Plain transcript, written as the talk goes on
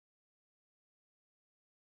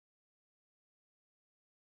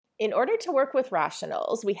In order to work with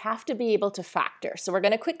rationals, we have to be able to factor. So we're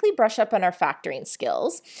going to quickly brush up on our factoring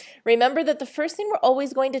skills. Remember that the first thing we're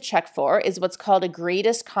always going to check for is what's called a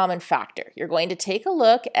greatest common factor. You're going to take a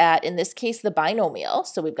look at, in this case, the binomial.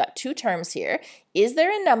 So we've got two terms here. Is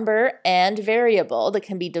there a number and variable that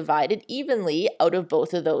can be divided evenly out of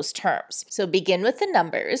both of those terms? So begin with the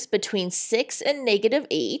numbers. Between 6 and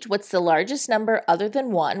 -8, what's the largest number other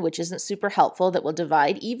than 1, which isn't super helpful, that will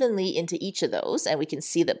divide evenly into each of those? And we can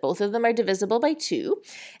see that both of them are divisible by 2.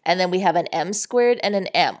 And then we have an m squared and an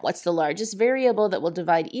m. What's the largest variable that will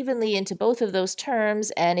divide evenly into both of those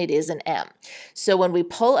terms? And it is an m. So when we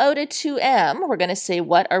pull out a 2m, we're going to say,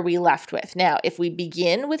 what are we left with? Now, if we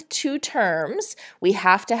begin with two terms, we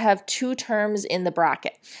have to have two terms in the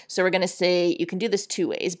bracket. So we're going to say, you can do this two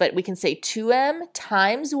ways, but we can say 2m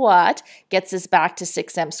times what gets us back to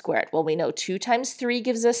 6m squared? Well, we know 2 times 3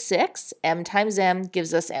 gives us 6, m times m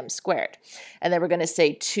gives us m squared. And then we're going to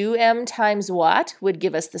say 2m times what would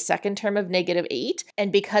give us the second term of -8.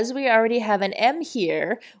 And because we already have an m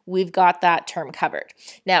here, we've got that term covered.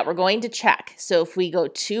 Now we're going to check. So if we go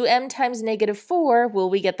 2m times -4, will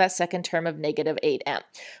we get that second term of -8m?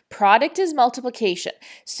 Product is multiplication.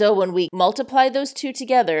 So when we multiply those two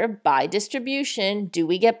together by distribution, do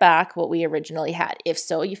we get back what we originally had? If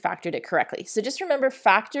so, you factored it correctly. So just remember,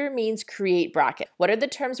 factor means create bracket. What are the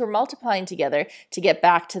terms we're multiplying together to get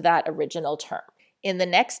back to that original term? In the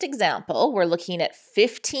next example, we're looking at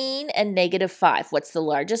 15 and -5. What's the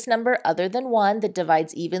largest number other than 1 that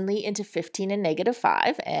divides evenly into 15 and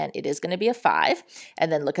 -5? And it is going to be a 5.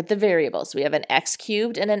 And then look at the variables. We have an x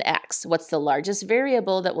cubed and an x. What's the largest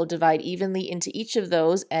variable that will divide evenly into each of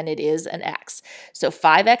those? And it is an x. So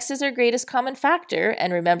 5x is our greatest common factor.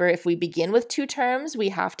 And remember, if we begin with two terms, we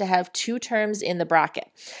have to have two terms in the bracket.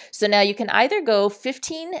 So now you can either go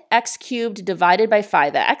 15x cubed divided by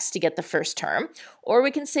 5x to get the first term, or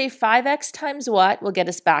we can say 5x times what will get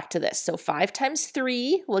us back to this. So 5 times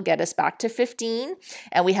 3 will get us back to 15.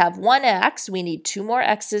 And we have 1x. We need 2 more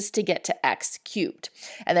x's to get to x cubed.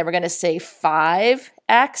 And then we're going to say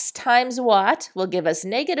 5x times what will give us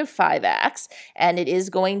 -5x. And it is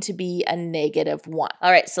going to be a -1.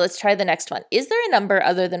 All right, so let's try the next one. Is there a number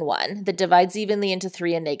other than 1 that divides evenly into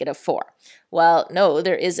 3 and -4? Well, no,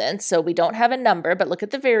 there isn't. So we don't have a number, but look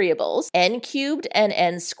at the variables, n cubed and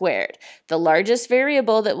n squared. The largest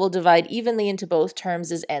variable that will divide evenly into both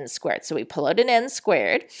terms is n squared. So we pull out an n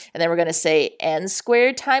squared, and then we're going to say n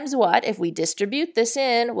squared times what? If we distribute this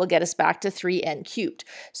in, will get us back to 3n cubed.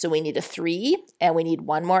 So we need a 3, and we need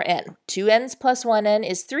one more n. 2 n's plus 1 n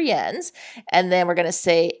is 3 n's. And then we're going to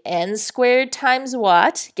say n squared times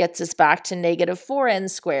what gets us back to -4n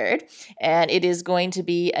squared, and it is going to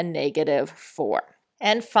be a -4.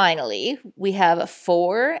 And finally, we have a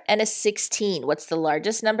 4 and a 16. What's the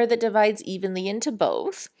largest number that divides evenly into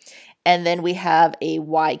both? And then we have a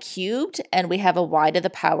y cubed, and we have a y to the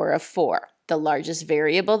power of 4. The largest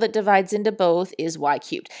variable that divides into both is y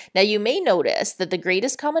cubed. Now you may notice that the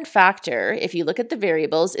greatest common factor, if you look at the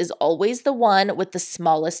variables, is always the one with the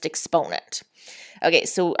smallest exponent. Okay,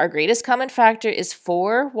 so our greatest common factor is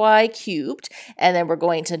 4y cubed, and then we're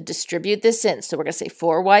going to distribute this in. So we're going to say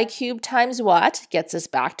 4y cubed times what gets us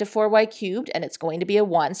back to 4y cubed, and it's going to be a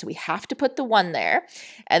 1, so we have to put the 1 there.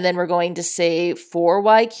 And then we're going to say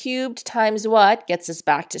 4y cubed times what gets us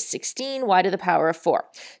back to 16y to the power of 4.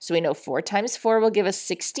 So we know 4 times 4 will give us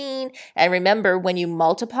 16, and remember, when you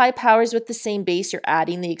multiply powers with the same base, you're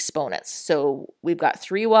adding the exponents. So we've got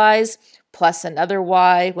 3y's plus another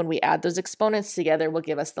y. When we add those exponents together, will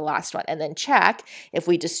give us the last one. And then check, if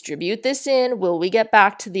we distribute this in, will we get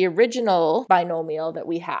back to the original binomial that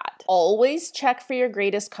we had? Always check for your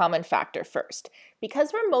greatest common factor first.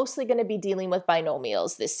 Because we're mostly going to be dealing with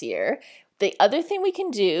binomials this year, the other thing we can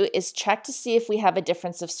do is check to see if we have a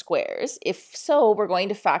difference of squares. If so, we're going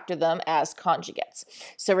to factor them as conjugates.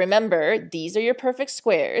 So remember, these are your perfect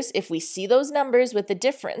squares. If we see those numbers with a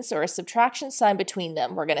difference or a subtraction sign between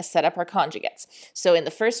them, we're going to set up our conjugates. So in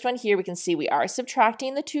the first one here, we can see we are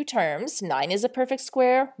subtracting the two terms. 9 is a perfect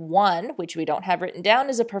square, 1, which we don't have written down,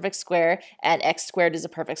 is a perfect square, and x squared is a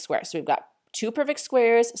perfect square. So we've got two perfect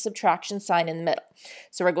squares, subtraction sign in the middle.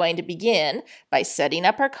 So we're going to begin by setting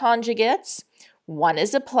up our conjugates. 1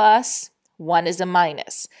 is a plus, 1 is a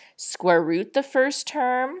minus. Square root the first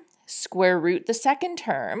term, square root the second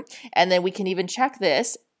term, and then we can even check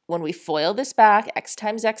this. When we FOIL this back, x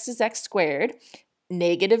times x is x squared.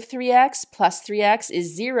 negative 3x plus 3x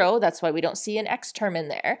is 0. That's why we don't see an x term in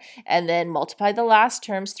there. And then multiply the last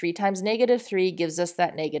terms. 3 times negative 3 gives us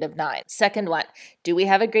that negative 9. Second one, do we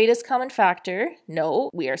have a greatest common factor? No,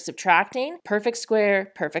 we are subtracting perfect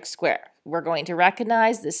square, perfect square. We're going to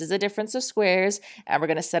recognize this is a difference of squares, and we're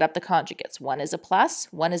going to set up the conjugates. One is a plus,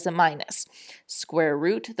 one is a minus. Square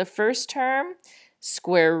root the first term,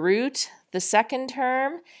 square root the second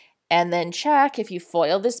term, and then check if you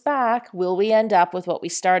FOIL this back, will we end up with what we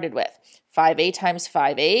started with? 5a times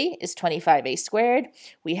 5a is 25a squared.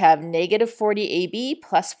 We have negative 40ab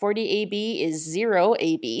plus 40ab is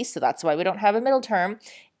 0ab, so that's why we don't have a middle term.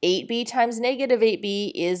 8b times negative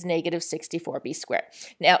 8b is negative 64b squared.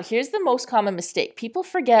 Now, here's the most common mistake. People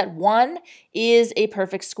forget 1 is a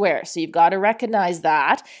perfect square, so you've got to recognize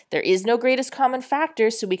that. There is no greatest common factor,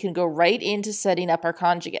 so we can go right into setting up our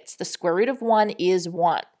conjugates. The square root of 1 is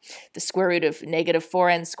 1. The square root of negative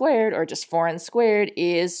 4n squared, or just 4n squared,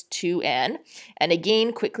 is 2n. And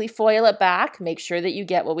again, quickly FOIL it back. Make sure that you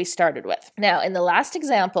get what we started with. Now, in the last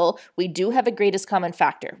example, we do have a greatest common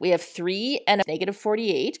factor. We have 3 and a negative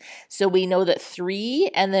 48. So we know that 3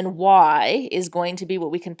 and then y is going to be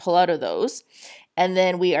what we can pull out of those. And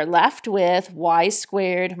then we are left with y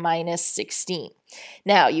squared minus 16.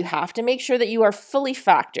 Now, you have to make sure that you are fully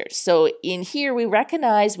factored. So in here, we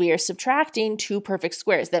recognize we are subtracting 2 perfect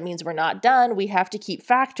squares. That means we're not done. We have to keep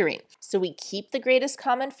factoring. So we keep the greatest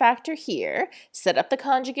common factor here, set up the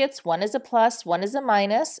conjugates. One is a plus, one is a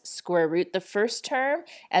minus, square root the first term,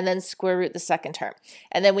 and then square root the second term.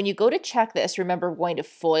 And then when you go to check this, remember, we're going to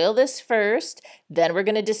FOIL this first, then we're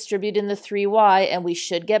going to distribute in the 3y, and we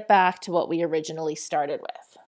should get back to what we originally started with.